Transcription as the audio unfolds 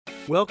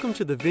Welcome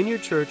to the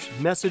Vineyard Church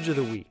Message of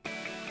the Week.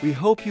 We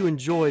hope you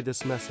enjoy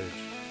this message.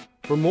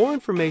 For more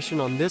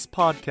information on this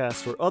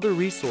podcast or other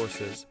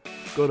resources,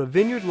 go to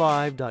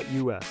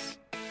vineyardlive.us.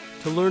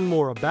 To learn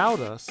more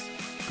about us,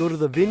 go to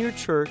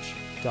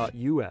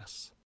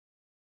thevineyardchurch.us.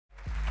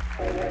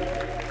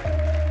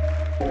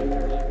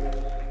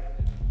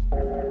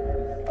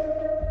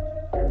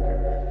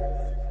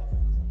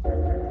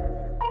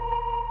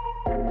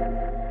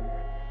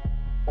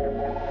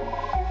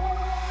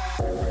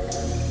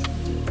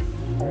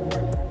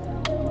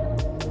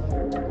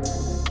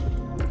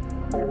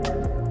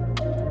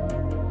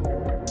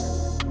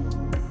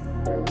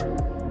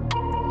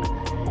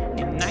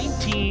 In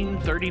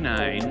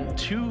 1939,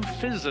 two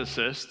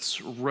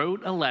physicists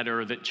wrote a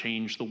letter that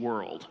changed the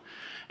world.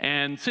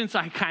 And since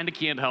I kind of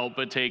can't help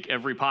but take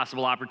every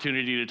possible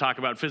opportunity to talk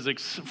about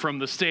physics from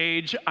the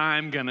stage,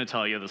 I'm going to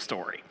tell you the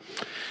story.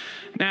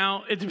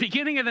 Now, at the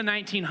beginning of the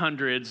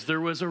 1900s,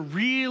 there was a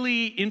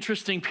really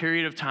interesting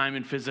period of time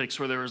in physics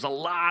where there was a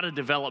lot of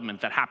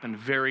development that happened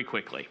very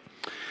quickly.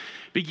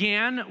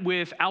 Began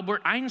with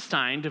Albert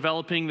Einstein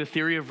developing the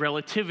theory of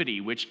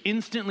relativity, which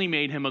instantly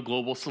made him a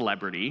global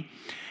celebrity,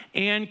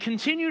 and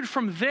continued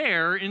from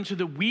there into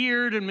the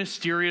weird and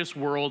mysterious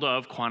world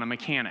of quantum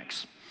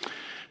mechanics.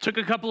 Took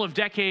a couple of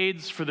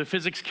decades for the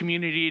physics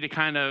community to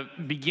kind of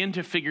begin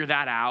to figure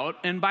that out,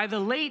 and by the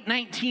late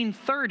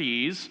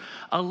 1930s,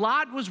 a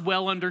lot was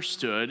well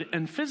understood,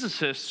 and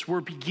physicists were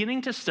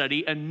beginning to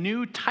study a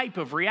new type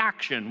of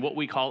reaction, what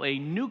we call a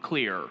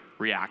nuclear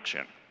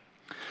reaction.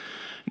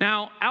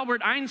 Now,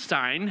 Albert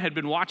Einstein had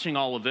been watching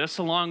all of this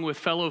along with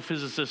fellow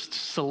physicist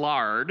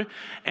Szilard,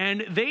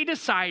 and they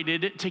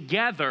decided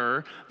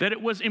together that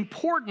it was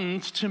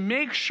important to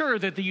make sure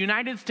that the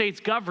United States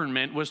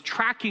government was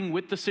tracking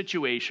with the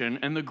situation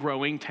and the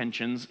growing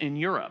tensions in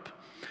Europe.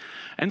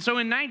 And so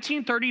in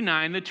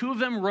 1939, the two of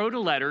them wrote a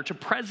letter to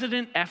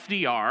President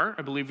FDR.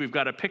 I believe we've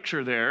got a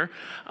picture there.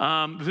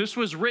 This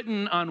was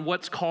written on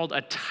what's called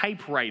a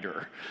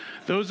typewriter.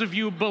 Those of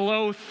you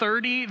below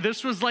 30,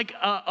 this was like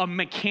a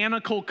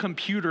mechanical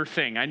computer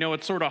thing. I know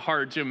it's sort of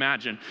hard to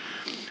imagine.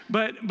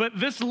 But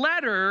this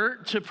letter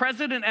to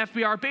President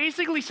FDR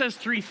basically says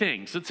three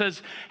things. It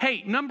says,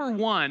 hey, number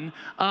one,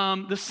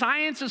 the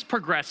science is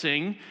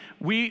progressing.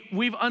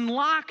 We've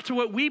unlocked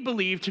what we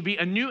believe to be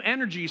a new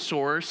energy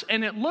source,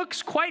 and it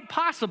looks quite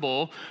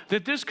possible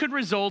that this could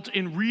result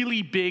in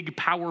really big,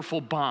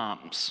 powerful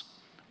bombs,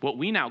 what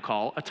we now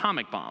call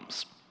atomic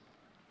bombs.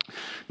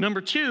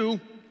 Number two,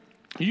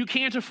 you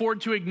can't afford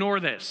to ignore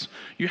this.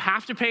 You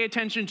have to pay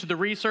attention to the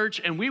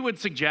research, and we would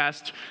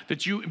suggest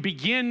that you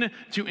begin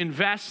to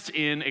invest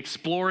in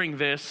exploring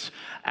this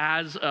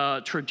as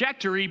a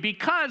trajectory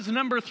because,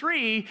 number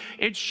three,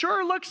 it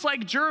sure looks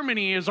like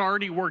Germany is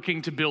already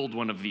working to build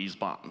one of these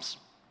bombs.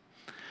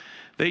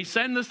 They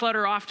send this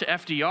letter off to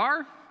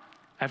FDR.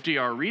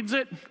 FDR reads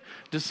it,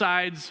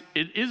 decides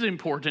it is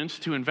important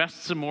to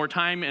invest some more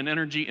time and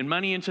energy and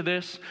money into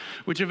this,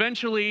 which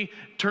eventually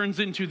turns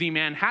into the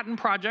Manhattan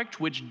Project,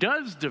 which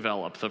does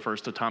develop the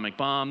first atomic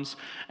bombs,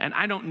 and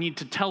I don't need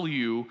to tell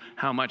you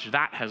how much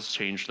that has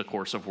changed the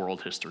course of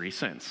world history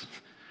since.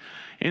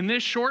 In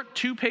this short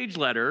two-page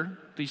letter,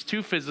 these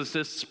two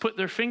physicists put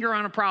their finger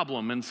on a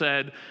problem and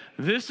said,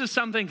 this is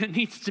something that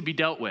needs to be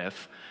dealt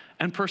with,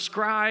 and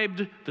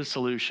prescribed the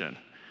solution.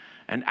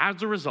 And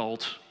as a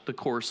result, the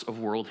course of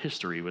world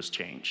history was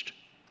changed.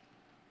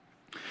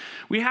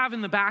 We have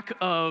in the back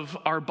of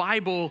our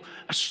Bible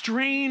a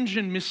strange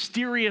and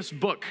mysterious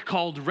book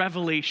called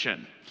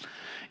Revelation.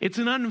 It's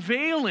an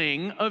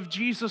unveiling of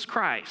Jesus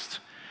Christ.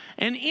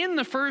 And in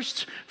the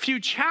first few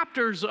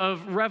chapters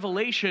of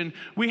Revelation,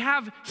 we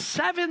have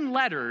 7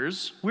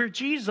 letters where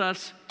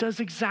Jesus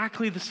does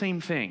exactly the same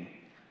thing.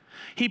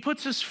 He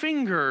puts his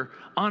finger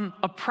on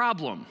a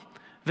problem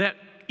that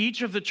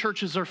each of the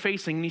churches are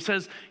facing, and he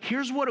says,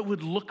 here's what it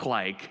would look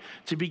like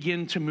to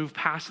begin to move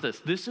past this.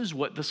 This is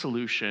what the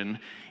solution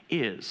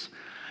is.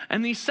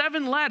 And these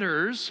 7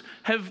 letters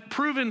have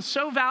proven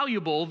so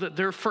valuable that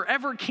they're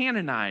forever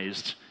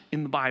canonized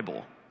in the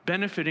Bible,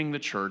 benefiting the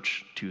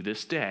church to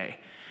this day.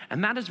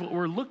 And that is what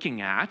we're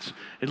looking at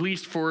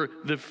least for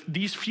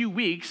these few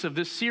weeks of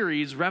this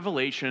series,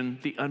 Revelation,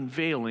 the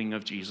unveiling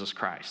of Jesus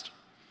Christ.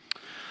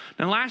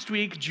 Now, last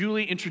week,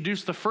 Julie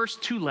introduced the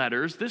first 2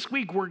 letters. This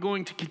week, we're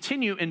going to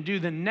continue and do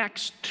the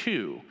next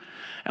 2.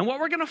 And what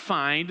we're going to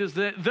find is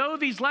that though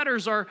these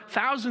letters are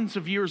thousands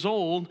of years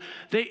old,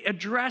 they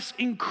address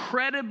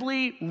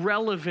incredibly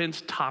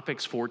relevant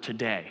topics for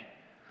today.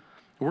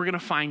 We're going to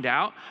find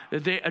out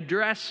that they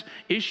address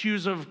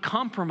issues of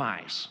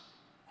compromise.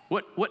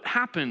 What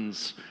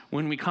happens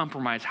when we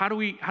compromise? How do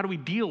we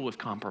deal with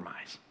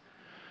compromise?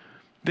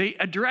 They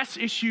address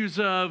issues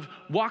of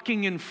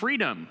walking in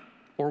freedom,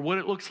 or what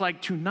it looks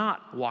like to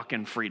not walk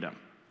in freedom.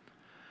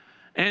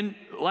 And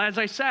as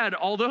I said,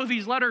 although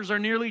these letters are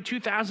nearly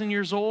 2,000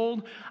 years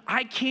old,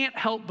 I can't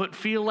help but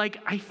feel like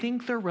I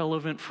think they're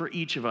relevant for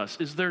each of us.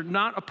 Is there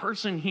not a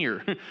person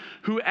here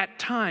who at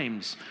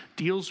times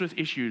deals with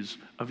issues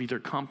of either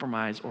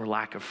compromise or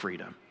lack of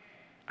freedom?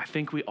 I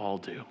think we all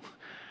do.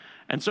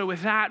 And so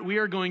with that, we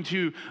are going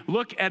to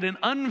look at an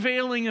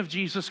unveiling of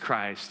Jesus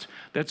Christ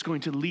that's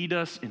going to lead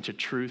us into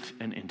truth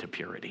and into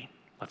purity.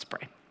 Let's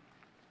pray.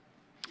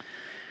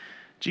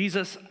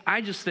 Jesus, I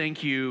just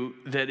thank you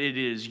that it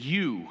is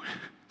you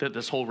that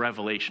this whole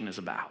revelation is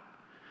about.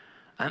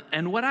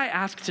 And what I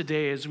ask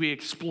today as we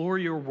explore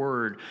your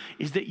word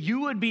is that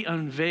you would be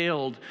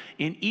unveiled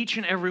in each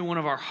and every one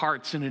of our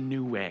hearts in a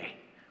new way.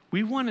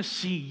 We want to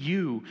see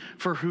you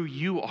for who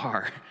you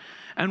are.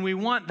 And we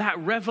want that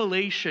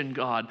revelation,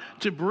 God,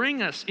 to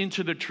bring us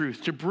into the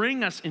truth, to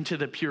bring us into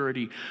the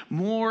purity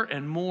more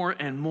and more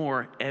and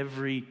more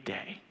every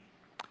day.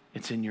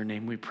 It's in your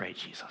name we pray,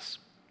 Jesus.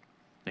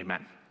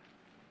 Amen.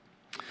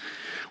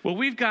 Well,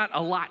 we've got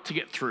a lot to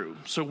get through,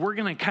 so we're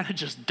going to kind of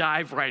just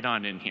dive right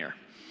on in here.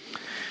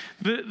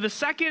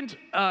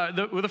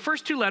 The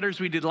first two letters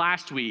we did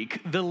last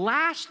week, the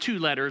last two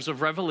letters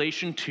of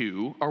Revelation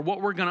 2 are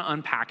what we're going to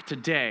unpack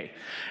today.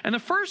 And the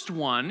first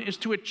one is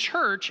to a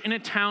church in a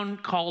town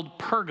called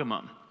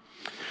Pergamum.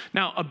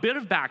 Now, a bit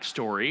of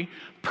backstory.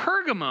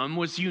 Pergamum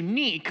was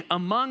unique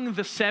among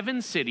the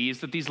 7 cities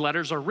that these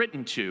letters are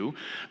written to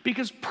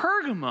because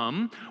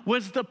Pergamum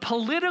was the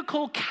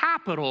political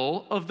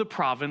capital of the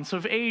province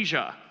of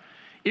Asia.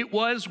 It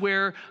was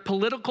where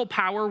political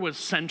power was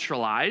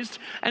centralized,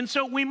 and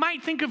so we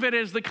might think of it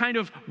as the kind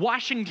of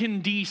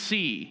Washington,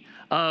 D.C.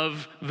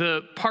 of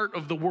the part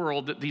of the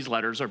world that these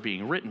letters are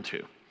being written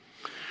to.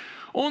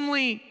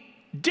 Only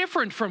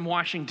different from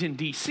Washington,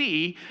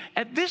 D.C.,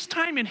 at this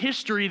time in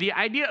history, the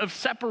idea of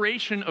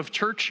separation of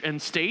church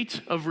and state,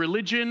 of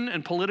religion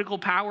and political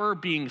power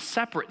being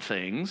separate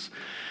things,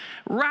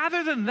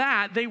 rather than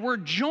that, they were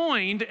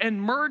joined and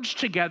merged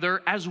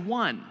together as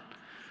one.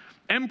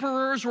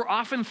 Emperors were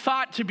often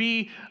thought to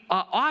be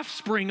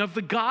offspring of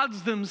the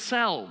gods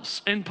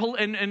themselves, and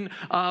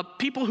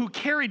people who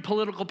carried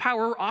political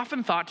power were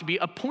often thought to be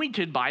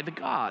appointed by the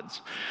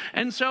gods.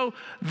 And so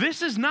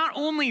this is not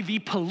only the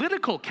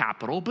political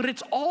capital, but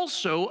it's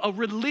also a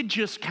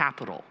religious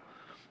capital.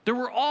 There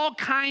were all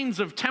kinds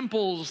of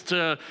temples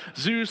to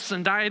Zeus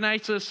and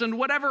Dionysus and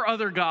whatever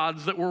other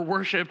gods that were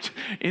worshipped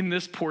in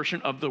this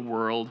portion of the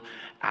world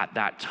at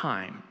that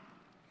time.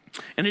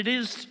 And it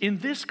is in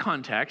this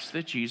context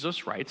that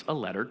Jesus writes a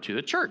letter to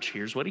the church.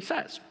 Here's what he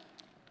says.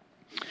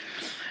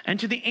 And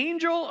to the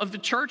angel of the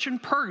church in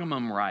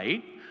Pergamum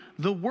write,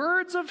 the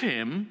words of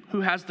him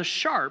who has the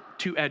sharp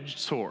two-edged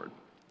sword.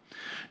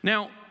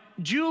 Now,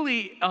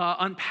 Julie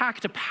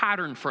unpacked a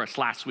pattern for us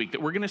last week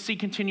that we're going to see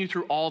continue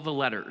through all the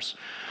letters.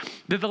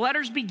 That the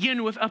letters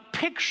begin with a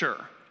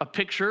picture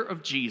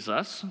of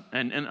Jesus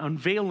and an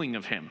unveiling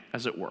of him,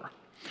 as it were.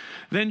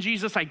 Then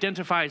Jesus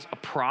identifies a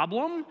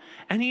problem,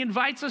 and he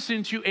invites us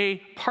into a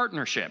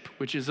partnership,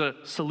 which is a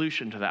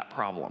solution to that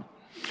problem.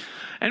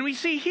 And we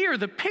see here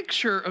the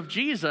picture of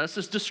Jesus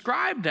is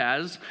described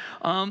as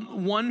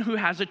one who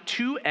has a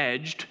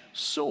two-edged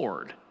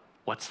sword.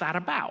 What's that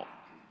about?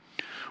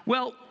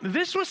 Well,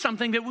 this was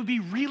something that would be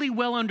really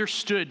well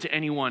understood to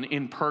anyone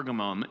in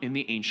Pergamum in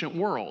the ancient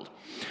world.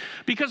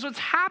 Because what's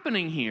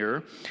happening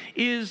here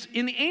is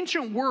in the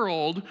ancient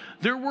world,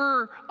 there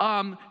were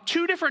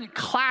 2 different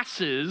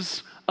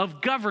classes of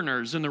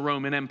governors in the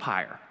Roman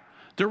Empire.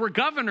 There were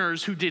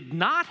governors who did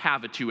not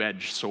have a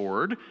two-edged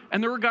sword,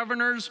 and there were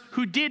governors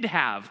who did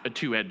have a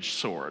two-edged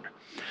sword.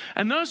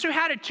 And those who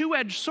had a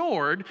two-edged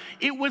sword,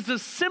 it was a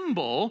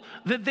symbol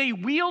that they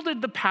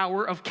wielded the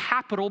power of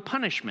capital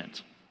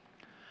punishment.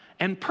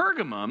 And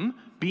Pergamum,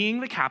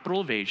 being the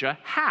capital of Asia,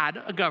 had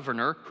a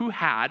governor who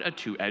had a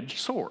two-edged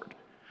sword.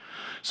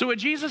 So what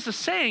Jesus is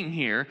saying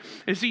here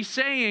is he's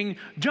saying,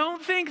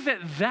 don't think that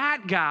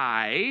that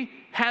guy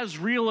has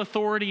real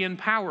authority and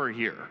power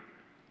here.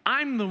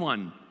 I'm the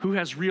one who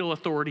has real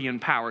authority and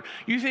power.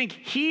 You think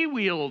he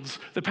wields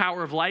the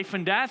power of life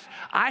and death?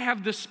 I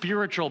have the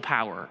spiritual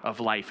power of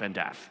life and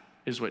death,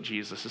 is what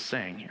Jesus is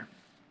saying here.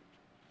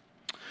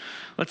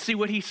 Let's see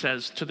what he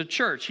says to the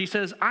church. He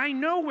says, I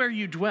know where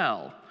you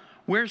dwell,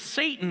 where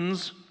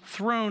Satan's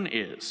throne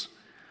is.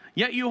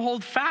 Yet you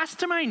hold fast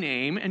to my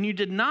name, and you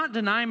did not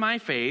deny my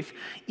faith,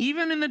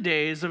 even in the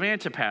days of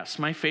Antipas,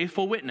 my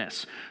faithful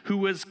witness, who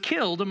was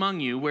killed among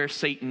you where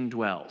Satan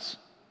dwells.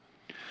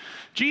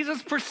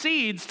 Jesus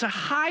proceeds to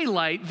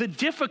highlight the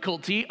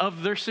difficulty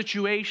of their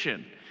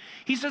situation.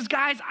 He says,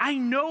 guys, I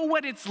know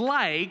what it's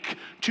like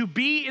to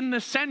be in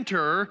the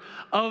center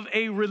of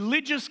a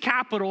religious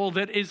capital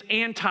that is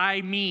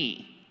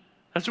anti-me.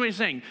 That's what he's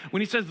saying.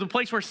 When he says the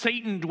place where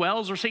Satan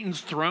dwells or Satan's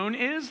throne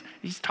is,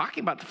 he's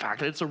talking about the fact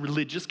that it's a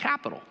religious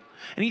capital.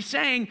 And he's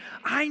saying,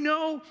 I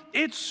know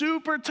it's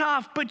super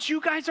tough, but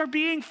you guys are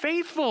being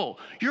faithful.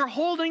 You're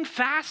holding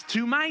fast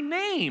to my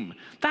name.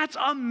 That's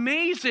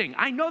amazing.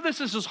 I know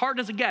this is as hard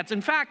as it gets. In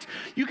fact,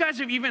 you guys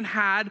have even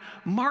had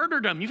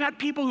martyrdom. You've had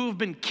people who have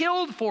been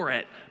killed for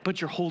it,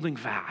 but you're holding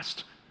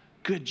fast.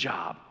 Good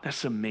job.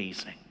 That's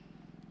amazing.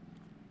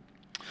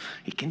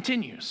 He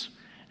continues,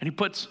 and he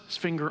puts his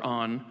finger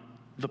on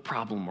the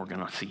problem we're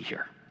going to see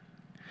here.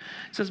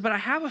 He says, but I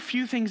have a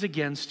few things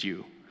against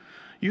you.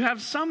 You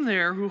have some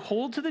there who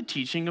hold to the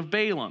teaching of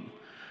Balaam,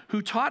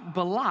 who taught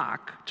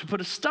Balak to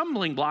put a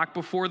stumbling block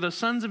before the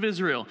sons of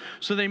Israel,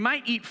 so they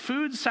might eat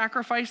food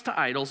sacrificed to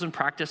idols and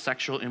practice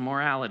sexual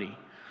immorality.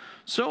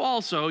 So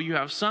also you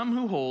have some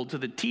who hold to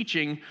the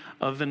teaching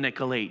of the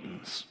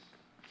Nicolaitans.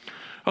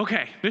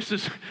 Okay,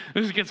 this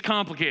gets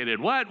complicated.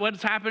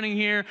 What's happening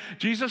here?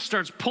 Jesus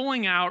starts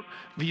pulling out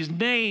these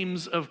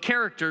names of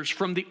characters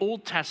from the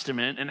Old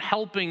Testament and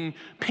helping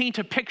paint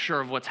a picture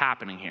of what's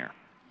happening here.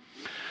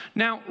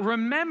 Now,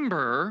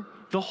 remember,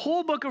 the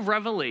whole book of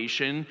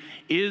Revelation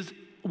is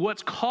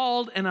what's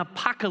called an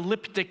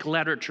apocalyptic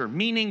literature,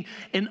 meaning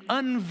an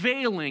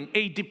unveiling,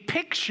 a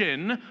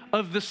depiction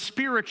of the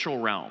spiritual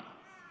realm.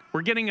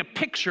 We're getting a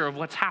picture of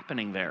what's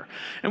happening there.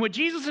 And what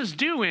Jesus is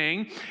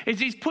doing is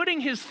he's putting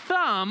his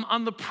thumb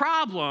on the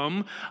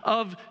problem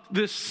of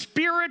the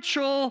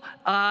spiritual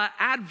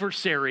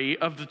adversary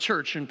of the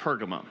church in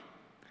Pergamum.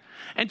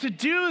 And to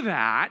do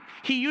that,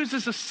 he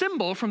uses a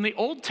symbol from the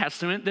Old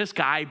Testament, this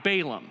guy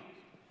Balaam.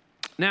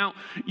 Now,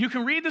 you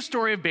can read the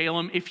story of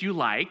Balaam if you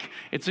like.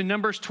 It's in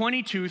Numbers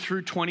 22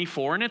 through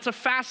 24, and it's a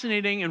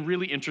fascinating and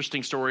really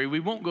interesting story. We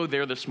won't go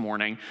there this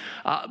morning,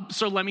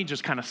 so let me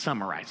just kind of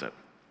summarize it.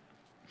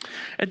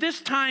 At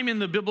this time in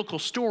the biblical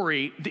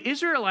story, the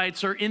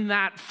Israelites are in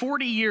that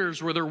 40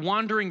 years where they're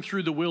wandering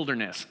through the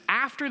wilderness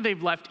after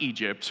they've left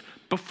Egypt,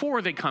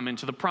 before they come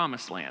into the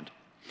promised land.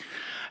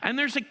 And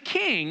there's a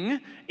king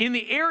in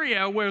the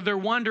area where they're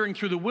wandering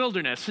through the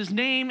wilderness. His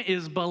name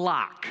is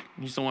Balak.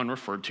 He's the one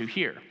referred to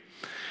here.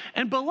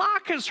 And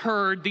Balak has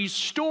heard these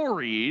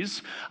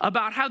stories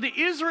about how the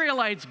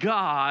Israelites'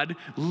 God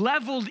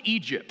leveled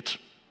Egypt.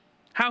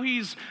 How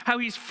he's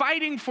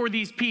fighting for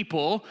these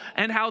people,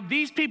 and how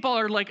these people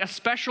are like a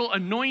special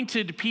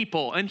anointed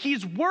people. And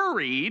he's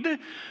worried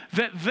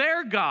that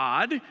their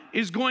God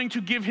is going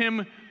to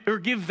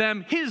give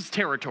them his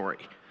territory.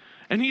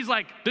 And he's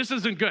like, this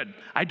isn't good.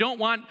 I don't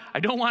want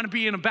to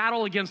be in a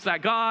battle against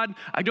that God.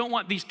 I don't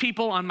want these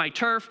people on my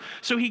turf.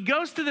 So he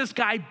goes to this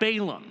guy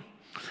Balaam.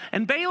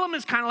 And Balaam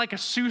is kind of like a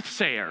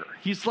soothsayer.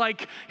 He's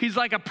like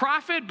a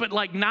prophet, but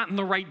like not in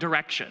the right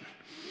direction.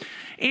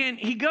 And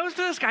he goes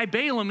to this guy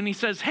Balaam and he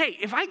says, hey,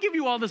 if I give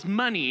you all this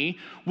money,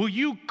 will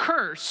you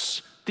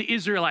curse the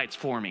Israelites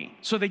for me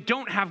so they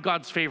don't have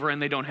God's favor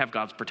and they don't have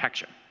God's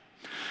protection?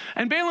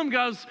 And Balaam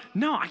goes,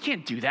 no, I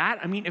can't do that.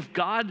 I mean, if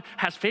God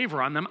has favor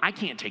on them, I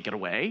can't take it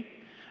away.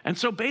 And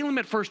so Balaam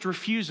at first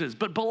refuses,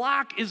 but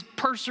Balak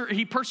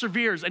he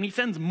perseveres and he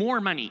sends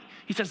more money.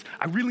 He says,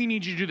 I really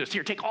need you to do this.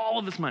 Here, take all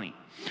of this money.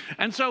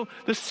 And so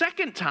the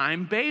second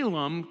time,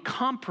 Balaam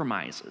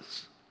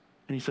compromises.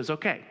 And he says,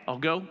 okay, I'll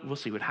go. We'll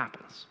see what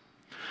happens.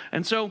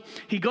 And so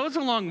he goes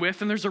along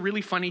with, and there's a really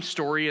funny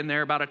story in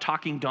there about a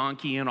talking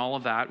donkey and all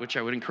of that, which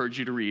I would encourage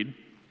you to read.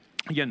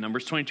 Again,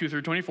 Numbers 22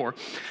 through 24.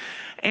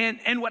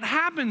 And what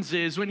happens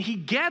is when he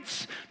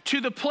gets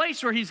to the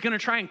place where he's going to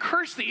try and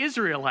curse the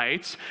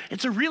Israelites,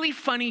 it's a really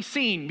funny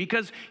scene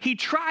because he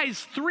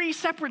tries 3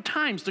 separate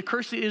times to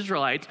curse the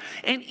Israelites,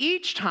 and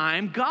each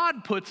time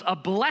God puts a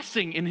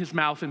blessing in his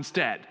mouth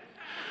instead.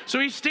 So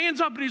he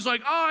stands up and he's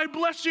like, oh, I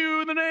bless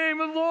you in the name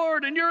of the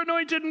Lord, and you're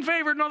anointed and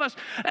favored and all this.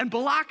 And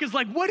Balak is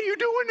like, what are you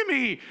doing to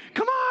me?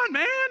 Come on,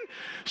 man.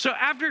 So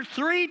after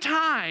 3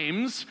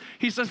 times,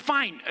 he says,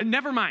 fine,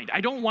 never mind. I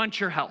don't want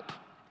your help.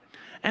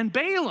 And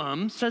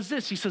Balaam says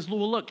this. He says,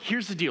 well, look,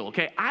 here's the deal,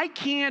 okay? I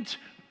can't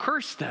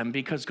curse them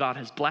because God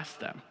has blessed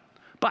them.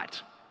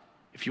 But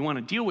if you want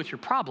to deal with your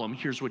problem,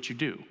 here's what you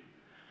do.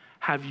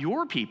 Have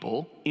your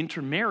people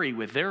intermarry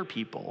with their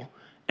people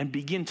and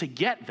begin to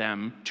get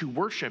them to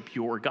worship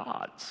your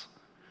gods.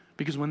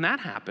 Because when that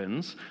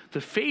happens,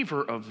 the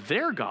favor of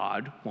their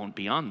God won't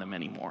be on them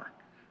anymore,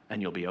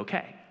 and you'll be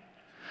okay.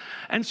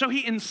 And so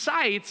he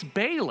incites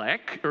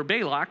Balak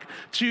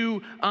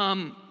to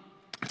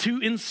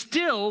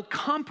instill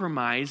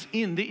compromise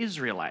in the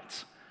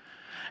Israelites.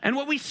 And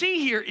what we see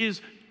here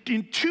is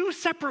in 2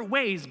 separate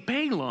ways,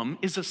 Balaam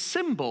is a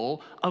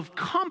symbol of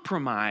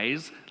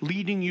compromise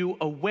leading you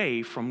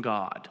away from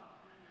God.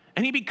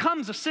 And he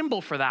becomes a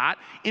symbol for that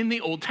in the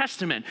Old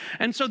Testament.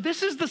 And so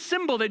this is the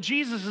symbol that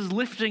Jesus is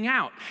lifting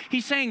out.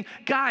 He's saying,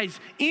 guys,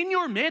 in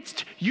your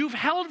midst, you've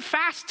held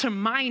fast to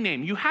my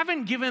name. You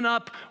haven't given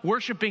up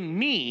worshiping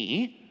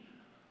me,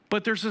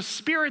 but there's a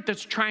spirit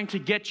that's trying to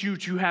get you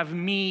to have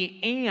me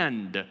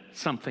and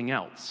something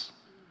else.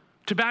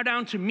 To bow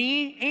down to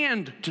me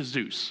and to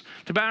Zeus.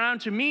 To bow down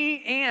to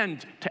me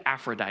and to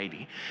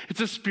Aphrodite.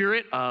 It's a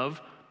spirit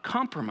of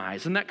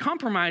compromise, and that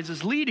compromise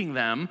is leading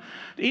them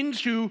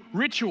into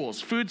rituals,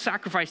 food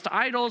sacrificed to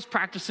idols,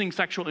 practicing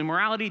sexual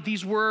immorality.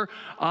 These were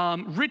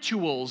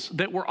rituals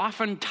that were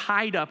often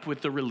tied up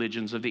with the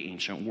religions of the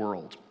ancient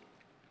world.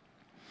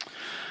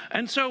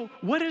 And so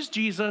what does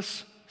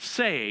Jesus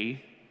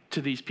say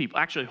to these people?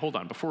 Actually, hold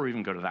on, before we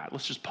even go to that,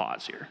 let's just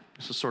pause here.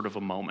 This is sort of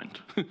a moment.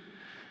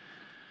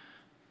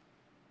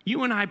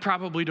 You and I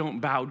probably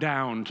don't bow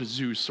down to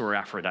Zeus or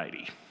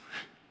Aphrodite.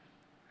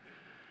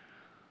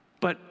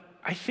 But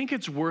I think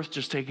it's worth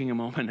just taking a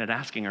moment and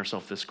asking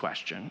ourselves this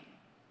question.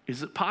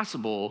 Is it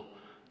possible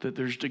that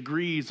there's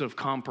degrees of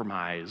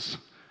compromise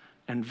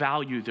and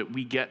value that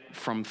we get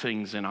from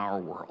things in our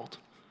world?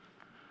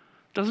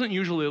 Doesn't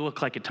usually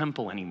look like a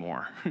temple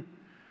anymore.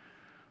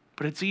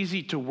 But it's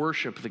easy to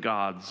worship the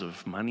gods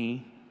of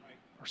money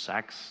or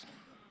sex,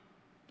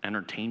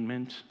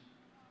 entertainment,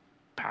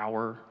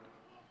 power,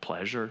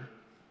 pleasure.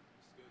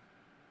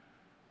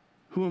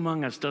 Who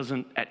among us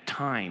doesn't at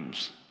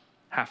times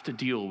have to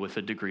deal with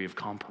a degree of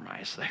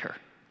compromise there?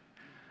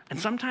 And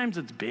sometimes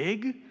it's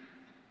big.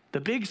 The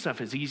big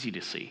stuff is easy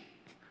to see.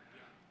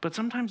 But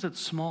sometimes it's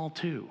small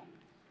too.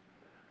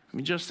 I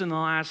mean, just in the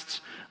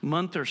last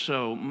month or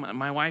so,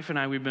 my wife and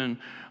I, we've been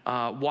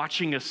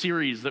watching a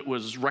series that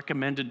was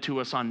recommended to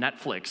us on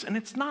Netflix. And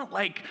it's not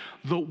like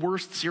the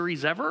worst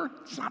series ever.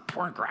 It's not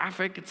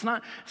pornographic. It's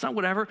not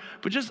whatever.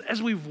 But just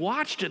as we've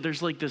watched it,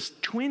 there's like this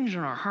twinge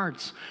in our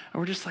hearts. And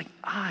we're just like,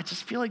 I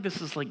just feel like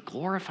this is like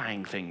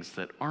glorifying things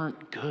that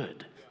aren't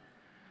good.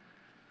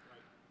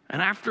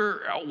 And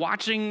after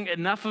watching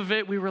enough of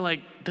it, we were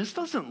like, this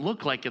doesn't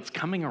look like it's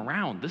coming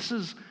around.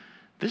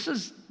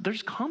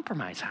 There's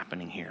compromise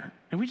happening here.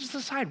 And we just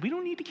decide we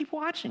don't need to keep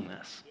watching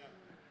this.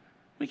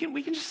 We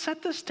can just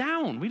set this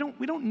down. We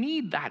don't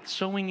need that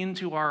sowing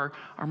into our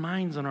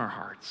minds and our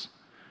hearts.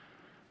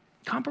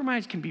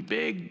 Compromise can be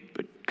big,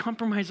 but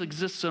compromise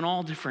exists in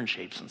all different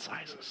shapes and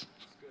sizes.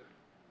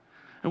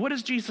 And what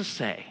does Jesus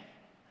say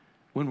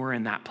when we're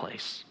in that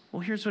place?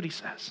 Well, here's what he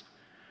says.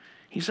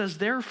 He says,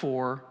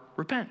 therefore,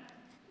 repent.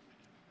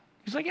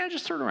 He's like, yeah,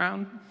 just turn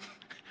around.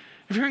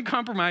 If you're in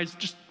compromise,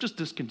 just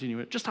discontinue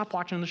it. Just stop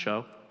watching the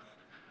show.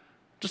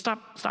 Just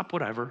stop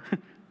whatever.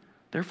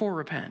 Therefore,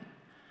 repent.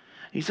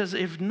 He says,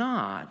 if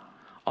not,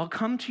 I'll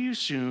come to you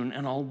soon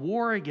and I'll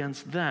war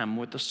against them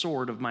with the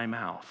sword of my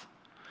mouth.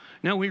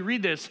 Now we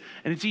read this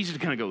and it's easy to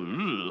kind of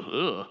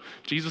go, ugh.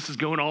 Jesus is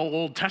going all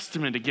Old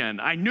Testament again.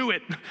 I knew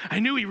it. I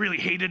knew he really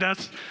hated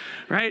us,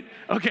 right?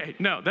 Okay,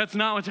 no, that's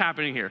not what's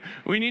happening here.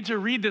 We need to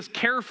read this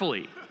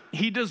carefully.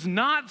 He does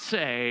not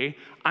say,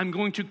 I'm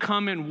going to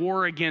come and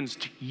war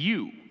against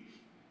you.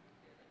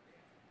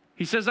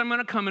 He says, I'm going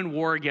to come and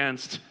war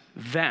against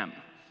them.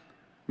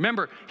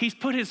 Remember, he's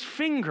put his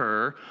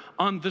finger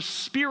on the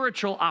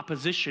spiritual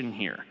opposition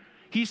here.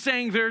 He's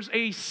saying there's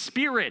a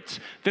spirit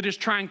that is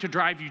trying to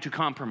drive you to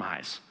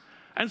compromise.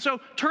 And so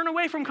turn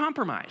away from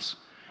compromise.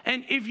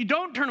 And if you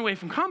don't turn away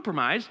from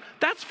compromise,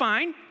 that's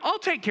fine. I'll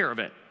take care of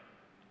it.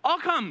 I'll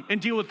come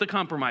and deal with the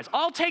compromise.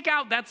 I'll take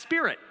out that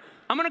spirit.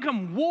 I'm going to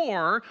come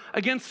war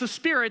against the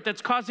spirit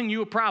that's causing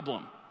you a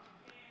problem.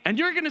 And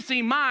you're going to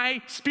see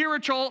my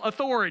spiritual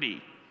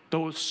authority,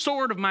 the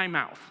sword of my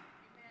mouth.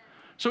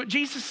 So what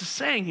Jesus is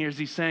saying here is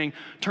he's saying,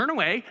 turn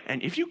away,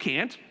 and if you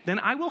can't, then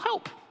I will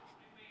help.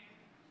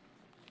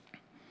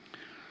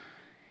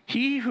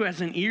 He who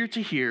has an ear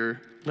to hear,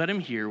 let him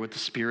hear what the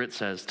Spirit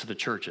says to the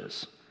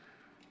churches.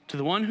 To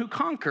the one who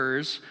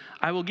conquers,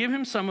 I will give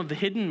him some of the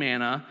hidden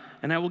manna,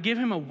 and I will give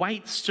him a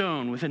white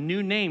stone with a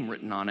new name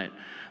written on it,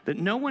 that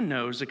no one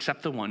knows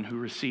except the one who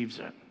receives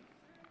it.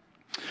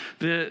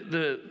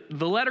 The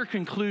letter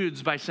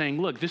concludes by saying,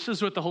 look, this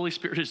is what the Holy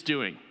Spirit is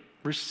doing.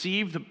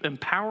 Receive the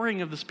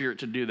empowering of the Spirit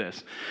to do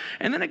this.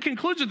 And then it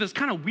concludes with this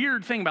kind of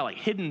weird thing about like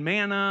hidden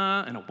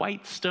manna and a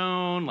white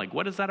stone. Like,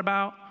 what is that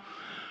about?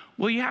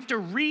 Well, you have to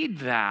read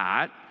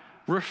that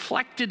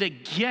reflected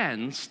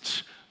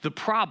against the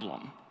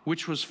problem,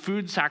 which was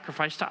food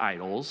sacrificed to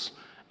idols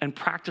and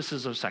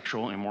practices of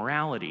sexual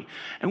immorality.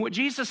 And what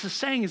Jesus is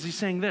saying is he's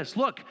saying this,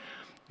 look,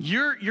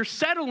 you're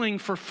settling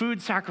for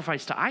food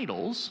sacrificed to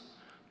idols,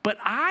 but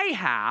I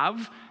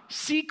have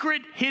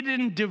secret,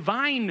 hidden,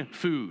 divine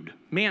food,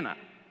 manna.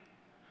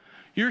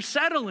 You're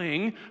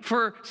settling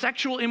for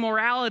sexual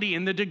immorality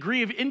and the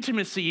degree of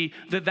intimacy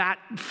that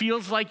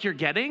feels like you're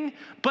getting,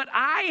 but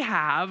I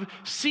have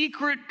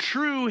secret,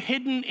 true,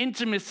 hidden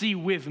intimacy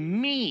with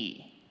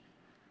me.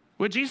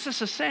 What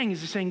Jesus is saying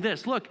is he's saying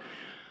this, look,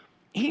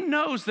 he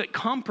knows that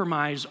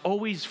compromise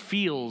always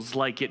feels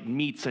like it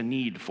meets a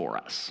need for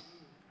us.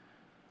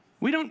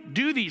 We don't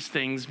do these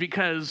things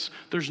because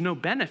there's no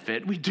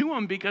benefit. We do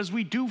them because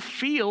we do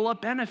feel a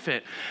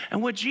benefit.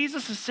 And what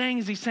Jesus is saying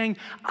is he's saying,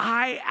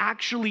 I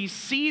actually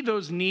see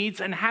those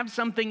needs and have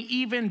something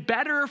even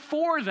better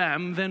for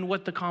them than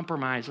what the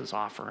compromise is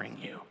offering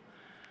you.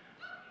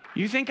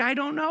 You think I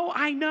don't know?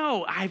 I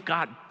know. I've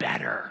got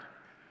better.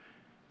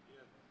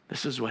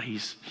 This is what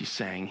he's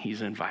saying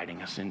he's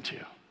inviting us into.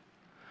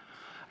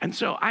 And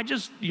so I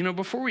just,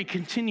 before we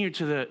continue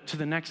to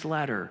the next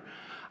letter,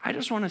 I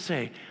just want to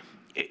say,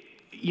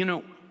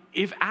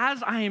 if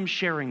as I am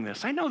sharing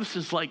this, I know this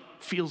is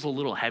feels a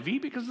little heavy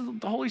because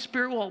the Holy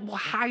Spirit will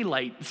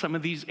highlight some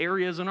of these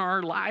areas in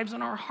our lives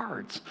and our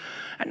hearts.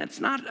 And it's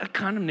not a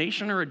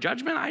condemnation or a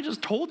judgment. I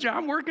just told you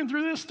I'm working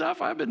through this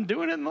stuff. I've been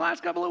doing it in the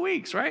last couple of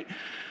weeks, right?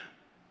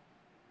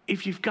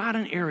 If you've got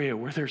an area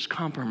where there's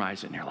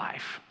compromise in your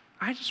life,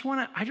 I just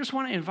want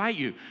to invite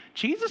you.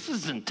 Jesus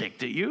isn't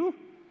ticked at you.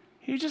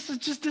 He just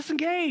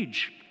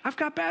disengage. I've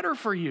got better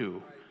for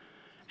you.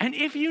 And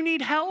if you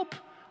need help,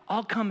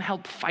 I'll come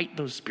help fight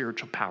those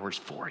spiritual powers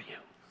for you.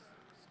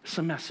 It's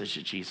a message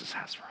that Jesus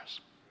has for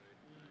us.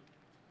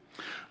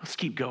 Let's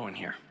keep going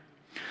here.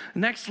 The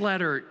next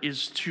letter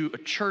is to a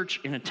church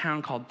in a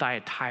town called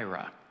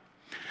Thyatira.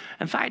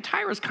 And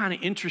Thyatira is kind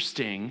of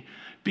interesting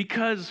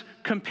because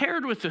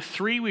compared with the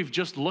three we've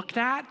just looked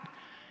at,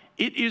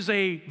 it is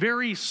a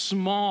very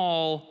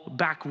small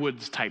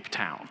backwoods type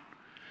town.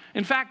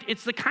 In fact,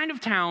 it's the kind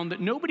of town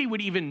that nobody would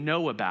even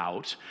know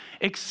about,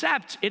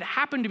 except it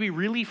happened to be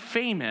really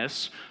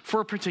famous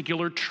for a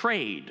particular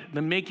trade,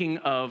 the making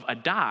of a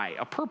dye,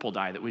 a purple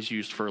dye that was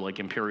used for like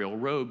imperial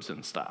robes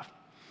and stuff.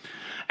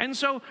 And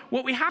so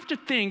what we have to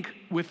think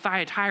with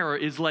Thyatira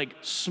is like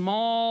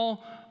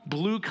small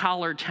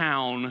blue-collar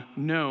town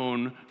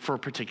known for a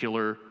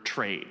particular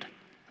trade,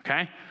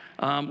 okay?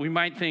 We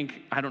might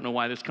think, I don't know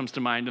why this comes to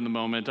mind in the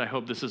moment. I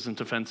hope this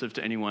isn't offensive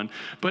to anyone.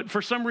 But for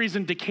some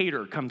reason,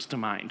 Decatur comes to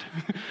mind.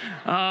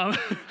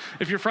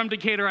 If you're from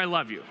Decatur, I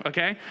love you,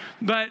 okay?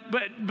 But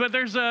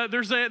there's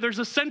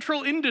a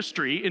central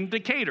industry in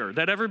Decatur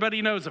that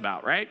everybody knows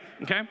about, right?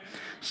 Okay?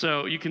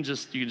 So you can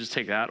just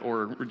take that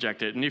or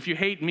reject it. And if you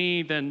hate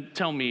me, then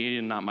tell me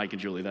and not Mike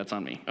and Julie. That's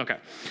on me. Okay.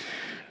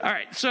 All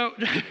right. So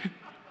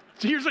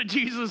here's what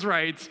Jesus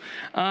writes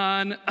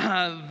on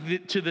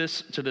to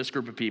this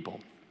group of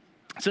people.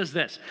 It says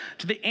this,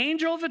 to the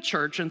angel of the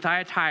church in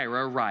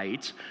Thyatira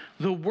write,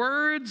 the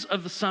words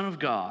of the Son of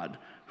God,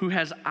 who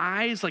has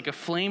eyes like a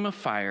flame of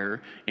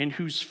fire and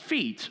whose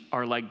feet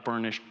are like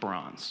burnished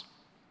bronze.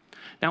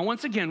 Now,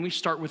 once again, we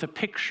start with a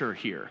picture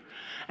here.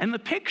 And the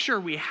picture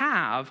we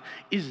have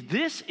is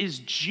this is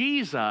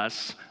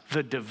Jesus,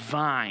 the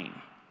divine.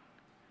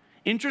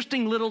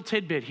 Interesting little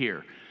tidbit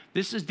here.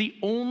 This is the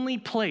only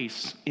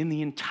place in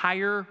the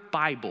entire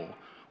Bible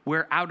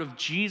where out of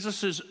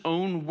Jesus'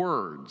 own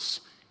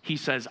words, he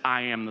says,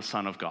 I am the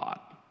Son of God.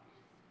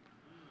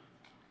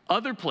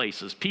 Other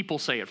places, people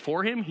say it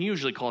for him. He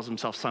usually calls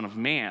himself Son of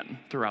Man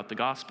throughout the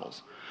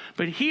Gospels.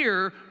 But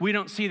here, we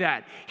don't see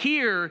that.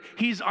 Here,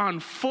 he's on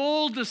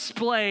full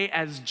display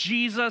as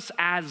Jesus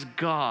as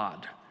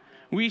God.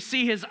 We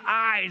see his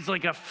eyes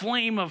like a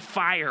flame of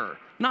fire,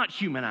 not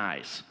human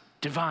eyes,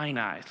 divine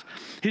eyes.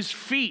 His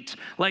feet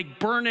like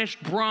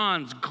burnished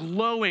bronze,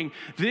 glowing.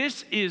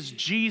 This is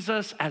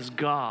Jesus as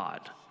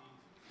God.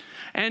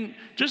 And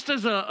just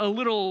as a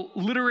little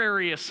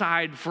literary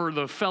aside for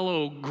the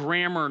fellow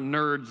grammar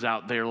nerds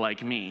out there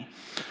like me,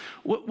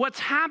 what's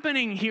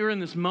happening here in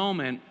this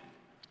moment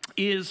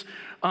is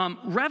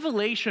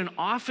Revelation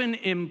often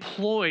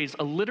employs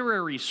a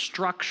literary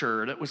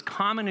structure that was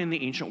common in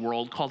the ancient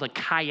world called a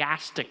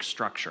chiastic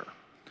structure.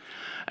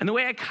 And the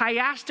way a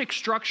chiastic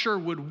structure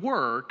would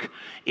work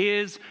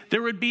is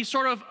there would be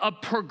sort of a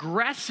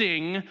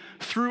progressing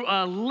through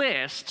a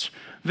list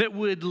that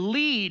would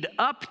lead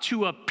up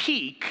to a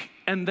peak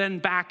and then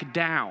back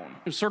down.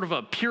 It's sort of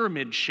a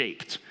pyramid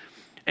shaped.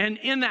 And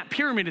in that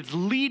pyramid, it's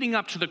leading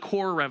up to the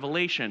core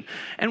revelation.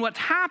 And what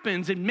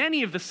happens in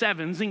many of the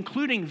sevens,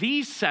 including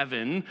these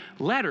 7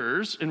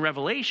 letters in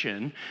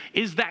Revelation,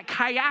 is that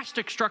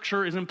chiastic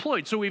structure is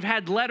employed. So we've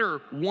had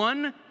letter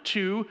 1,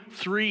 2,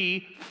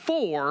 3,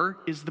 4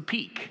 is the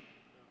peak.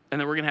 And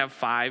then we're going to have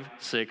 5,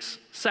 6,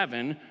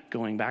 7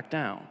 going back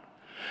down.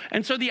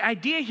 And so the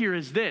idea here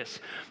is this.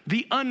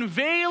 The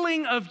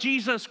unveiling of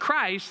Jesus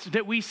Christ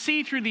that we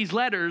see through these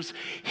letters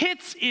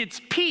hits its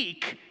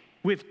peak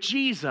with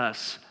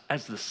Jesus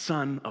as the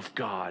Son of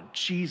God,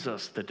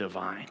 Jesus the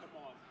divine.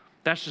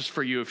 That's just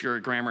for you if you're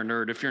a grammar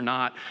nerd. If you're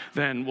not,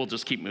 then we'll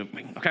just keep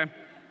moving, okay?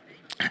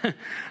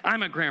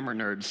 I'm a grammar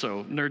nerd,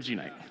 so nerds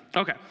unite.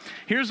 Okay,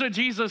 here's what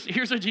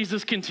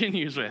Jesus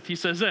continues with. He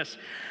says this,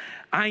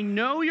 I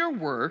know your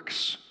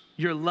works,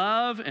 your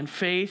love and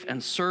faith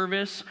and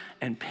service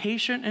and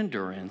patient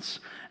endurance,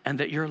 and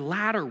that your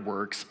latter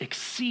works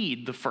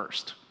exceed the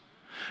first.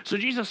 So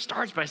Jesus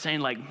starts by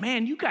saying like,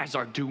 man, you guys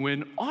are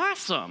doing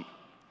awesome.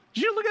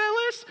 Did you look at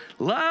that list?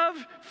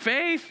 Love,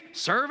 faith,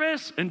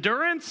 service,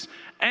 endurance,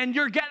 and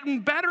you're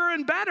getting better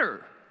and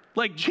better.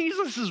 Like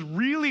Jesus is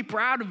really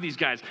proud of these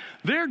guys.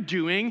 They're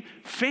doing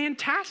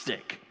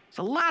fantastic. There's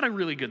a lot of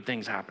really good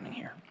things happening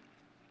here.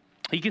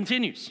 He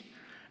continues.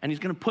 And he's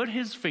going to put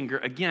his finger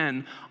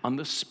again on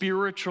the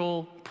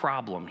spiritual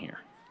problem here.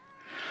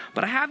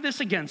 But I have this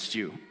against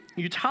you.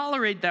 You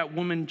tolerate that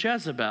woman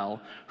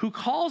Jezebel, who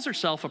calls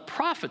herself a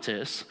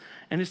prophetess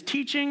and is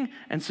teaching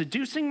and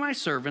seducing my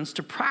servants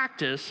to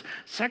practice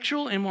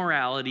sexual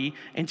immorality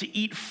and to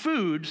eat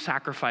food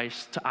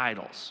sacrificed to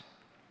idols.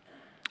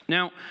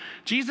 Now,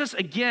 Jesus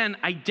again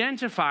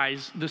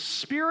identifies the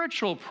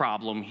spiritual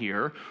problem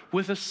here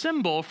with a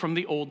symbol from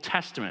the Old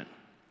Testament.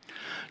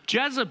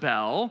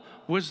 Jezebel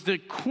was the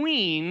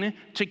queen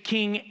to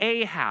King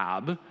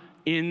Ahab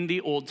in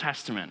the Old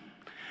Testament.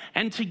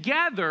 And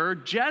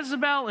together,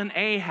 Jezebel and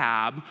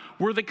Ahab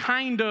were the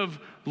kind of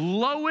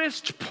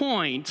lowest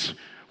point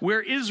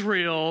where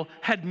Israel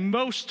had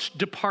most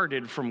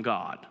departed from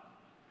God.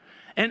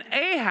 And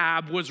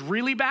Ahab was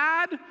really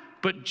bad,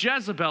 but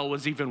Jezebel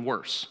was even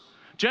worse.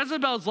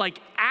 Jezebel's like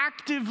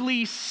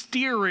actively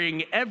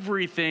steering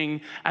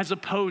everything as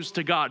opposed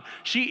to God.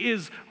 She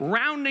is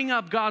rounding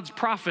up God's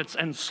prophets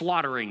and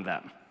slaughtering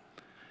them.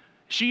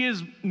 She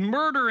is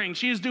murdering.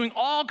 She is doing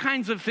all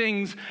kinds of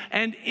things.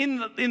 And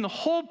in the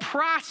whole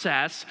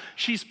process,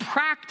 she's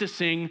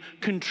practicing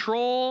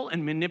control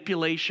and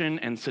manipulation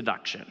and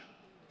seduction.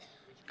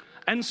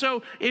 And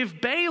so if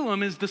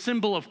Balaam is the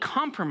symbol of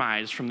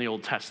compromise from the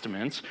Old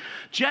Testament,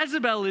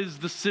 Jezebel is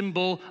the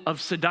symbol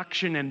of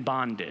seduction and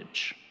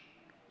bondage.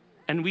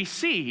 And we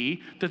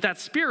see that that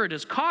spirit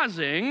is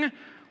causing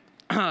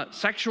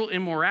sexual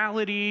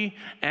immorality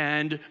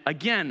and,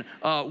 again,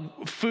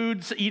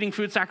 eating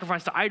food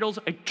sacrificed to idols,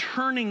 a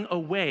turning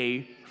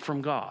away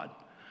from God.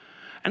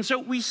 And so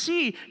we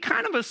see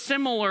kind of a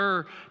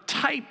similar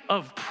type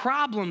of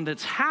problem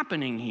that's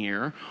happening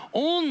here,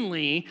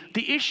 only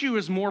the issue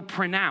is more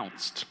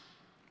pronounced.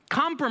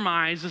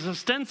 Compromise is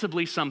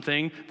ostensibly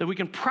something that we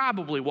can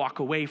probably walk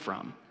away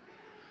from.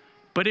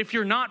 But if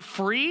you're not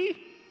free,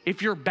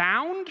 if you're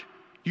bound,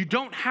 you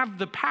don't have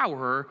the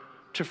power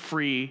to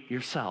free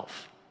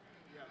yourself.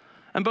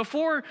 And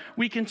before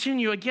we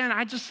continue, again,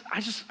 I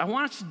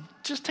want us to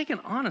just take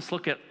an honest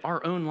look at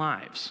our own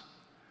lives.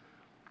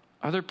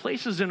 Are there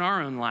places in our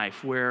own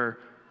life where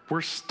we're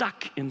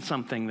stuck in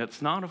something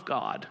that's not of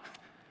God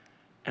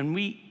and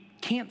we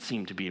can't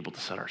seem to be able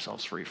to set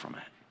ourselves free from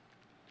it?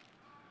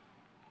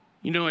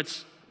 You know,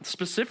 it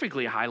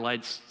specifically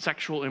highlights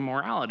sexual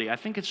immorality. I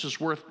think it's just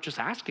worth just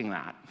asking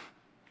that.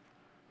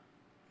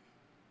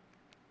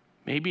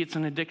 Maybe it's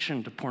an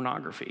addiction to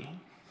pornography.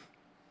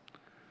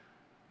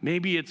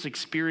 Maybe it's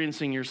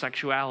experiencing your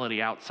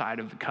sexuality outside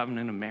of the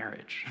covenant of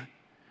marriage.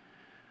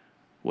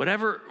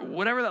 Whatever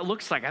that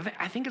looks like,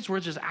 I think it's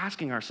worth just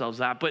asking ourselves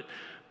that. But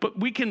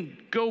we can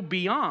go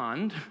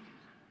beyond,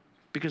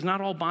 because not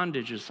all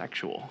bondage is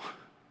sexual.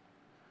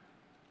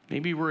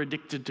 Maybe we're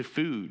addicted to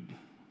food.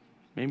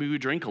 Maybe we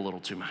drink a little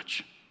too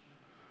much.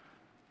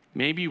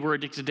 Maybe we're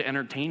addicted to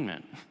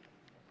entertainment.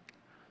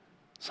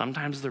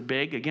 Sometimes they're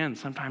big, again,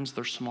 sometimes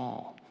they're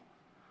small.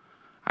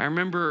 I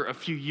remember a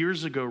few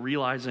years ago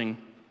realizing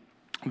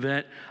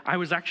that I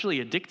was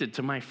actually addicted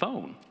to my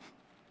phone.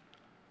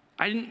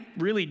 I didn't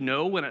really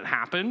know when it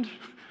happened,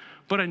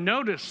 but I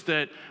noticed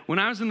that when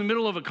I was in the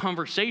middle of a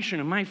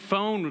conversation and my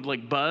phone would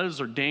like buzz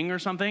or ding or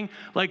something,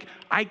 like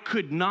I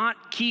could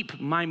not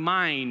keep my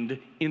mind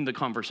in the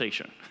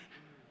conversation.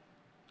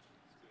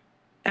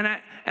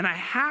 And I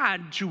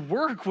had to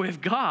work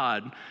with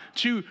God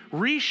to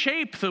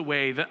reshape the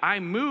way that I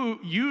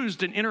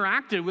used and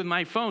interacted with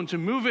my phone, to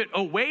move it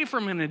away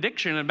from an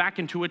addiction and back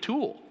into a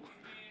tool.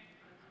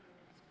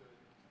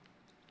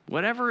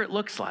 Whatever it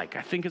looks like,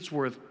 I think it's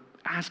worth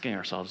asking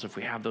ourselves if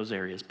we have those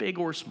areas, big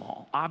or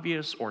small,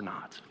 obvious or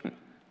not.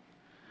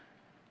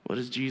 What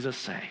does Jesus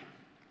say?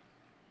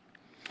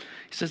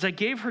 He says, I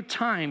gave her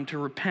time to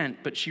repent,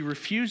 but she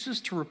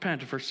refuses to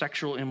repent of her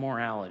sexual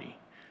immorality.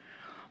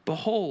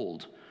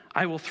 Behold,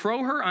 I will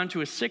throw her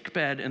onto a sick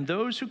bed, and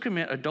those who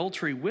commit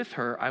adultery with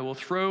her I will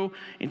throw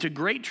into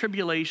great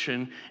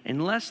tribulation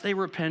unless they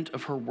repent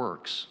of her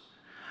works.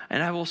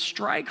 And I will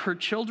strike her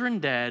children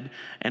dead,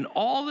 and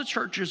all the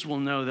churches will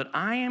know that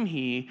I am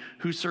he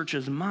who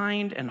searches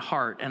mind and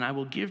heart, and I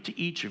will give to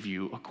each of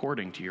you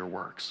according to your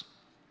works.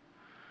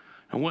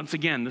 And once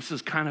again, this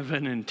is kind of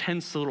an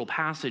intense little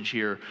passage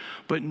here,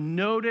 but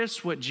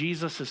notice what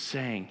Jesus is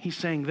saying. He's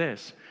saying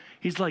this.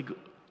 He's like,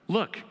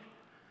 look,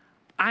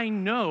 I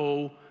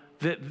know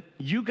that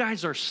you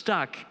guys are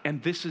stuck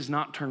and this is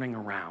not turning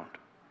around.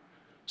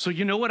 So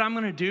you know what I'm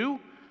going to do?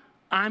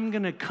 I'm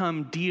going to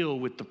come deal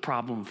with the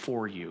problem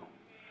for you.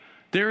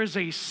 There is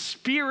a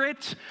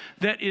spirit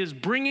that is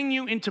bringing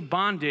you into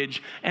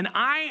bondage, and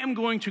I am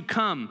going to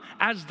come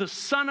as the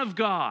Son of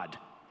God,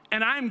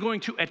 and I'm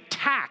going to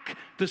attack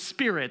the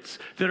spirits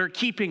that are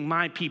keeping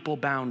my people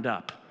bound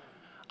up.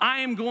 I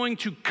am going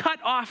to cut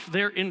off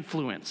their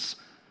influence.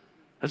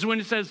 That's when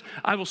it says,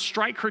 I will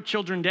strike her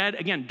children dead.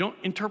 Again, don't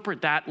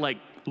interpret that like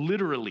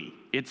literally.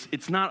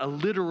 It's not a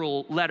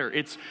literal letter.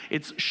 It's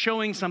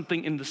showing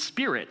something in the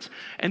spirit.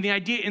 And the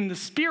idea in the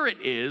spirit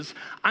is,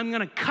 I'm going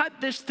to cut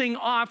this thing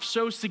off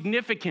so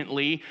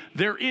significantly,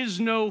 there is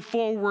no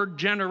forward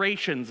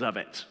generations of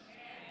it.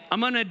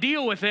 I'm going to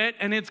deal with it,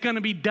 and it's going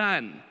to be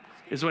done,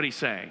 is what he's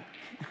saying.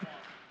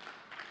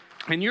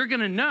 And you're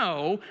going to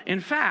know,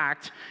 in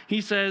fact, he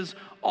says,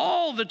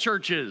 all the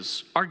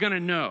churches are going to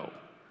know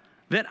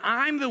that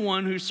I'm the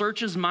one who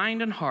searches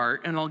mind and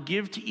heart, and I'll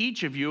give to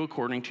each of you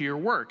according to your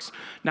works.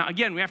 Now,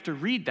 again, we have to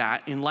read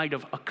that in light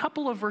of a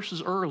couple of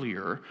verses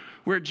earlier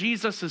where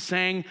Jesus is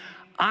saying,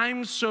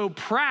 I'm so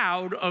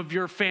proud of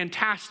your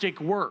fantastic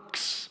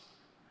works.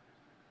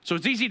 So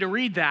it's easy to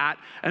read that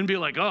and be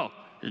like, oh,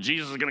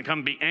 Jesus is going to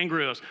come be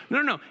angry with us.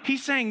 No.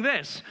 He's saying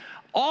this.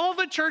 All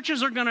the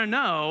churches are going to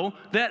know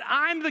that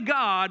I'm the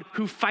God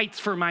who fights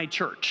for my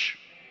church.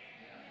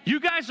 You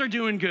guys are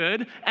doing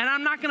good, and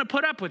I'm not going to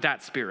put up with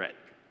that spirit.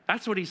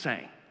 That's what he's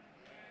saying.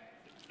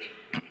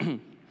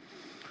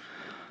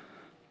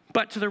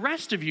 But to the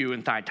rest of you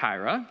in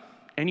Thyatira,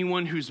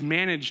 anyone who's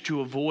managed to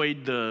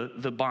avoid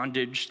the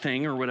bondage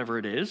thing or whatever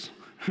it is,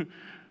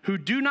 who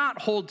do not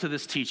hold to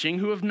this teaching,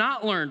 who have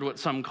not learned what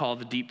some call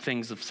the deep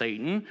things of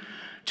Satan,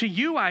 to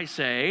you I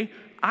say,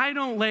 I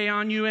don't lay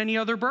on you any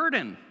other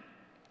burden.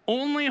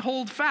 Only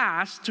hold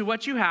fast to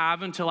what you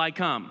have until I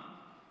come.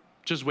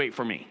 Just wait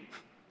for me.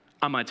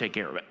 I'm going to take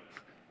care of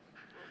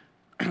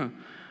it.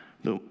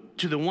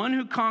 to the one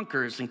who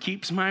conquers and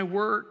keeps my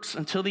works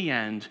until the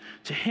end,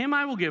 to him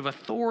I will give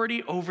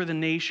authority over the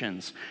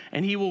nations,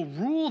 and he will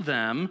rule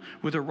them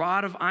with a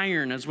rod of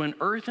iron, as when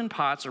earthen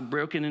pots are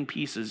broken in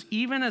pieces,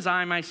 even as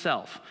I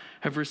myself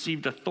have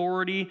received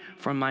authority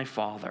from my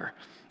Father.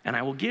 And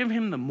I will give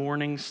him the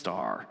morning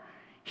star.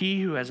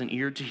 He who has an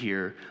ear to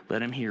hear,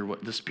 let him hear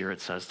what the Spirit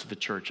says to the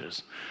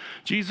churches.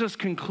 Jesus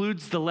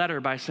concludes the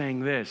letter by saying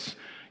this: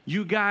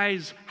 you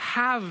guys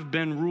have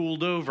been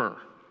ruled over.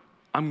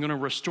 I'm going to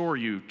restore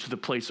you to the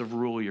place of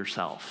rule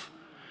yourself.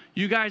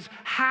 You guys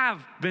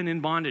have been in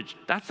bondage.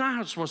 That's not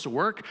how it's supposed to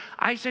work.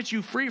 I set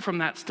you free from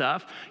that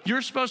stuff.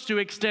 You're supposed to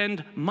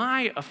extend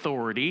my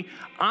authority.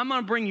 I'm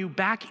going to bring you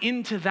back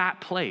into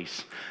that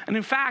place. And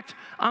in fact,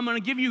 I'm going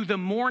to give you the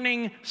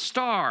morning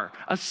star,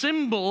 a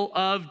symbol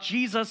of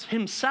Jesus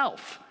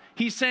himself.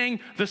 He's saying,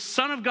 the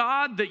Son of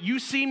God that you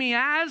see me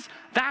as,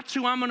 that's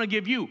who I'm going to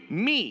give you,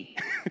 me.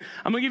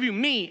 I'm going to give you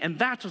me, and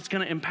that's what's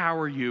going to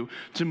empower you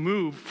to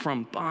move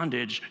from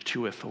bondage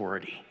to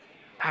authority.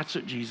 That's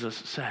what Jesus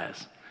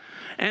says.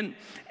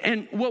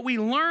 And what we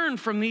learn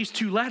from these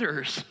two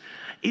letters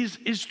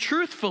is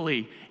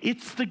truthfully,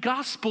 it's the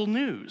gospel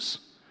news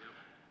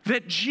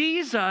that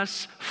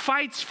Jesus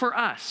fights for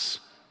us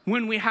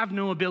when we have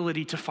no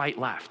ability to fight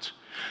left.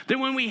 That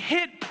when we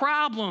hit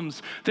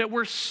problems that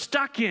we're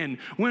stuck in,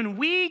 when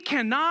we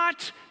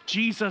cannot,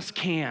 Jesus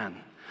can.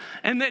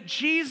 And that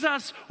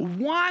Jesus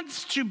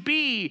wants to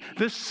be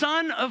the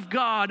Son of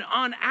God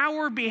on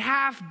our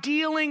behalf,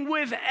 dealing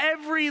with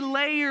every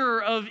layer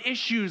of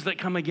issues that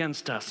come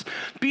against us.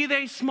 Be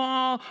they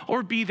small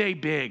or be they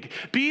big.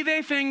 Be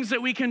they things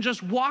that we can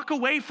just walk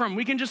away from.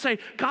 We can just say,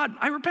 God,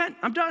 I repent,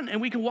 I'm done.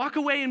 And we can walk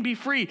away and be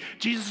free.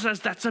 Jesus says,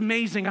 that's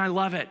amazing, I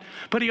love it.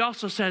 But he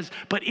also says,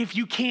 but if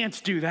you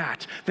can't do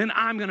that, then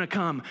I'm going to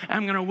come.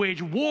 I'm going to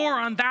wage war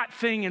on that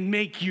thing and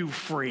make you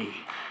free.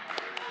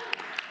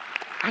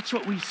 That's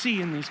what we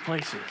see in these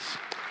places.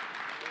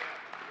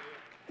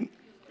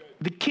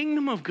 The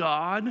kingdom of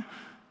God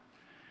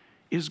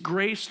is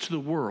grace to the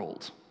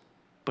world,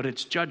 but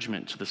it's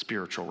judgment to the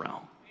spiritual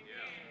realm.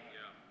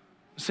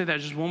 I'll say that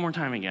just one more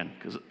time again,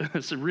 because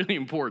it's really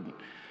important.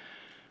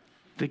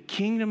 The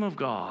kingdom of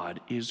God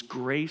is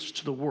grace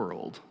to the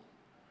world,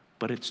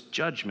 but it's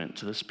judgment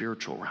to the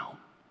spiritual realm.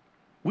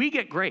 We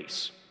get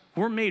grace.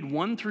 We're made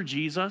one through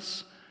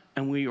Jesus,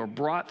 and we are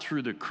brought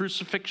through the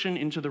crucifixion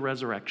into the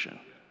resurrection.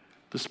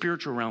 The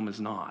spiritual realm is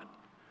not.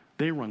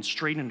 They run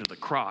straight into the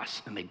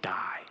cross and they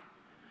die.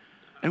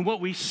 And what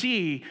we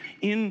see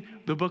in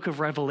the book of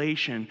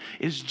Revelation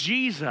is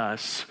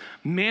Jesus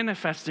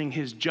manifesting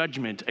his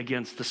judgment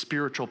against the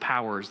spiritual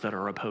powers that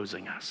are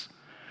opposing us.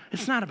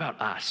 It's not about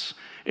us.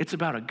 It's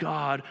about a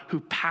God who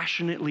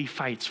passionately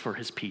fights for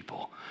his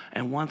people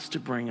and wants to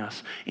bring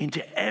us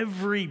into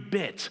every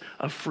bit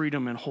of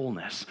freedom and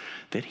wholeness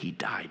that he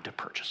died to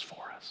purchase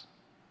for us.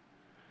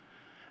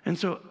 And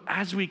so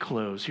as we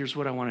close, here's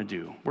what I want to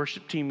do.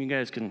 Worship team, you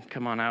guys can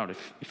come on out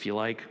if you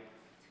like,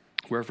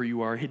 wherever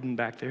you are hidden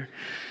back there.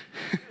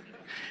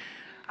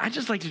 I'd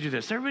just like to do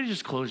this. Everybody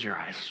just close your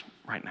eyes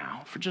right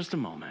now for just a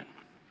moment.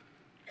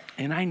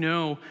 And I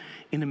know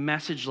in a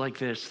message like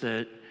this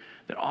that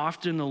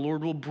often the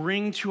Lord will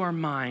bring to our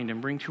mind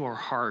and bring to our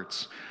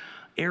hearts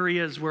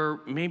areas where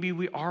maybe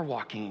we are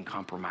walking in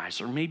compromise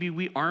or maybe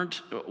we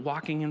aren't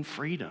walking in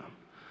freedom.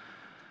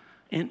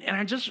 And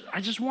I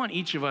just want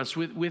each of us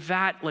with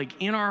that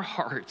like in our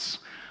hearts,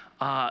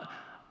 I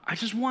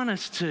just want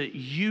us to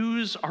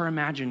use our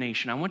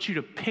imagination. I want you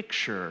to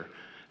picture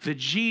the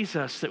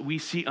Jesus that we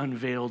see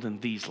unveiled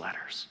in these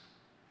letters.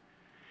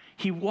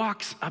 He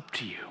walks up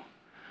to you,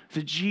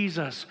 the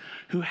Jesus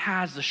who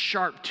has the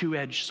sharp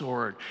two-edged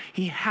sword.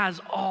 He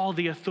has all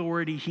the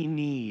authority he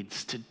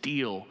needs to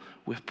deal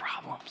with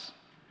problems.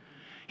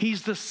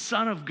 He's the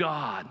Son of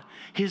God.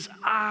 His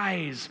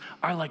eyes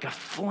are like a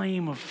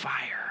flame of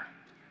fire.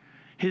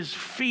 His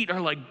feet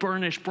are like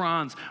burnished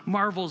bronze.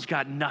 Marvel's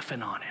got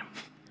nothing on him.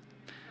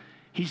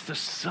 He's the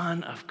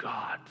Son of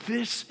God.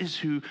 This is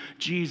who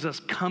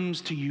Jesus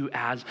comes to you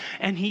as,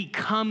 and he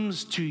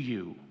comes to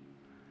you.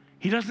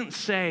 He doesn't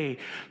say,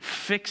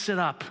 fix it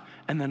up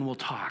and then we'll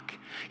talk.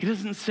 He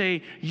doesn't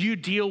say, you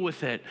deal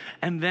with it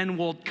and then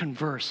we'll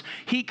converse.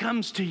 He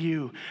comes to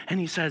you and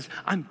he says,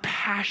 I'm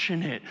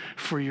passionate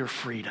for your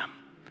freedom.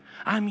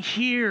 I'm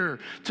here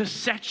to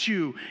set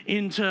you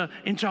into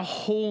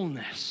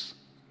wholeness.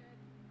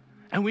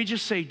 And we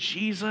just say,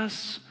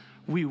 Jesus,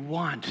 we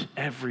want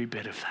every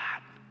bit of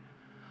that.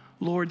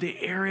 Lord, the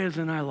areas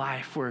in our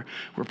life where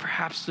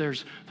perhaps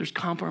there's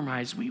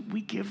compromise,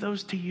 we give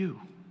those to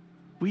you.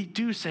 We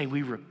do say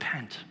we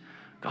repent.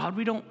 God,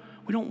 we don't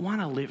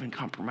want to live in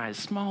compromise,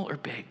 small or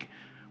big.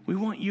 We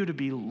want you to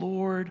be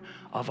Lord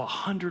of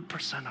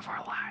 100% of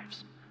our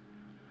lives.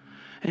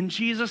 And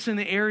Jesus, in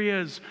the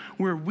areas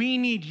where we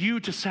need you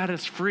to set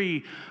us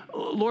free,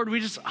 Lord, we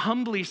just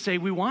humbly say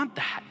we want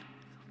that.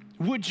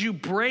 Would you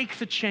break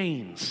the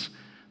chains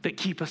that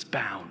keep us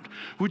bound?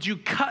 Would you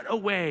cut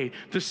away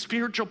the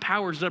spiritual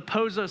powers that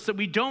oppose us that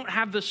we don't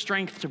have the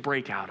strength to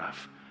break out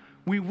of?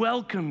 We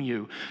welcome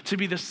you to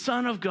be the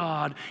Son of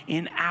God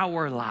in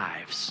our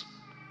lives.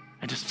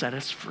 and to set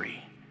us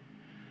free.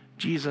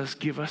 Jesus,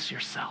 give us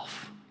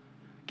yourself.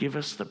 Give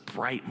us the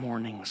bright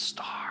morning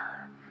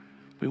star.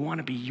 We want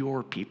to be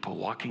your people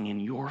walking in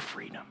your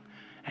freedom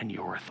and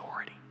your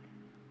authority.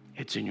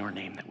 It's in your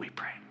name that we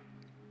pray.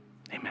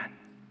 Amen.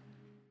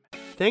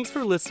 Thanks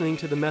for listening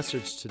to the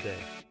message today.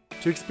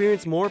 To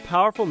experience more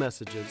powerful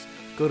messages,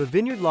 go to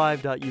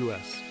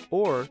vineyardlive.us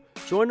or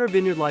join our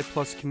Vineyard Live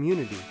Plus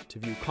community to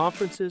view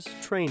conferences,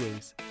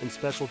 trainings, and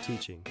special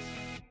teachings.